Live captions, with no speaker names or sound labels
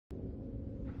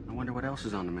wonder what else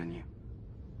is on the menu.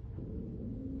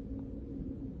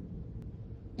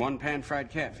 One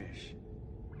pan-fried catfish.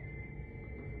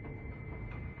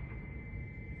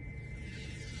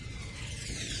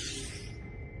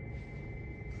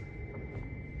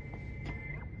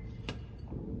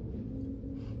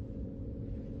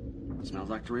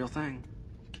 Smells like the real thing.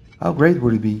 How great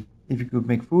would it be if you could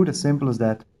make food as simple as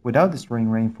that, without destroying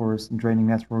rainforests and draining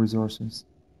natural resources?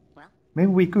 Maybe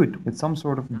we could, with some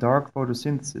sort of dark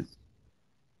photosynthesis.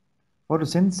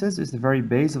 Photosynthesis is the very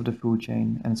base of the food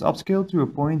chain, and it's upscaled to a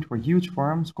point where huge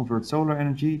farms convert solar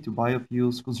energy to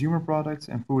biofuels, consumer products,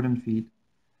 and food and feed.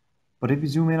 But if you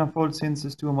zoom in on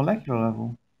photosynthesis to a molecular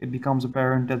level, it becomes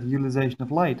apparent that the utilization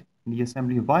of light and the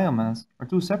assembly of biomass are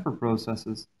two separate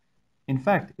processes. In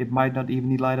fact, it might not even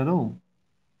need light at all.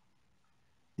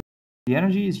 The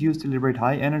energy is used to liberate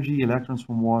high-energy electrons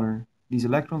from water. These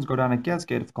electrons go down a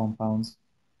cascade of compounds.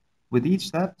 With each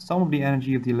step, some of the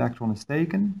energy of the electron is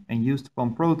taken and used to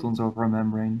pump protons over a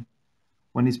membrane.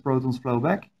 When these protons flow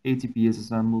back, ATP is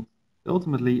assembled.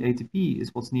 Ultimately, ATP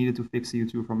is what's needed to fix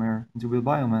CO2 from air and to build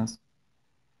biomass.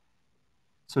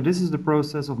 So this is the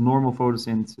process of normal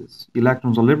photosynthesis.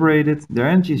 Electrons are liberated, their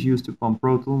energy is used to pump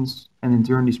protons, and in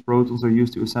turn these protons are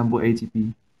used to assemble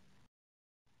ATP.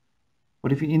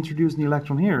 But if we introduce an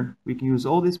electron here, we can use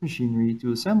all this machinery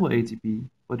to assemble ATP,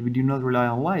 but we do not rely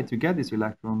on light to get this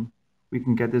electron. We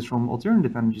can get this from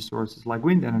alternative energy sources like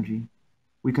wind energy.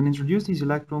 We can introduce these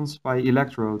electrons by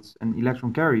electrodes and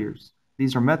electron carriers.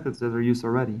 These are methods that are used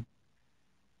already.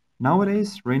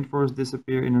 Nowadays, rainforests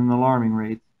disappear in an alarming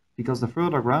rate, because the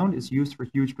fertile ground is used for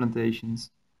huge plantations.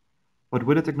 But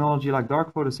with a technology like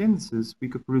dark photosynthesis, we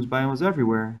could produce biomass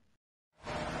everywhere.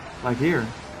 Like here.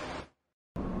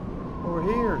 Or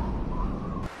here.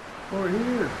 Or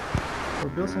here. Or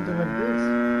build something like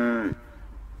this.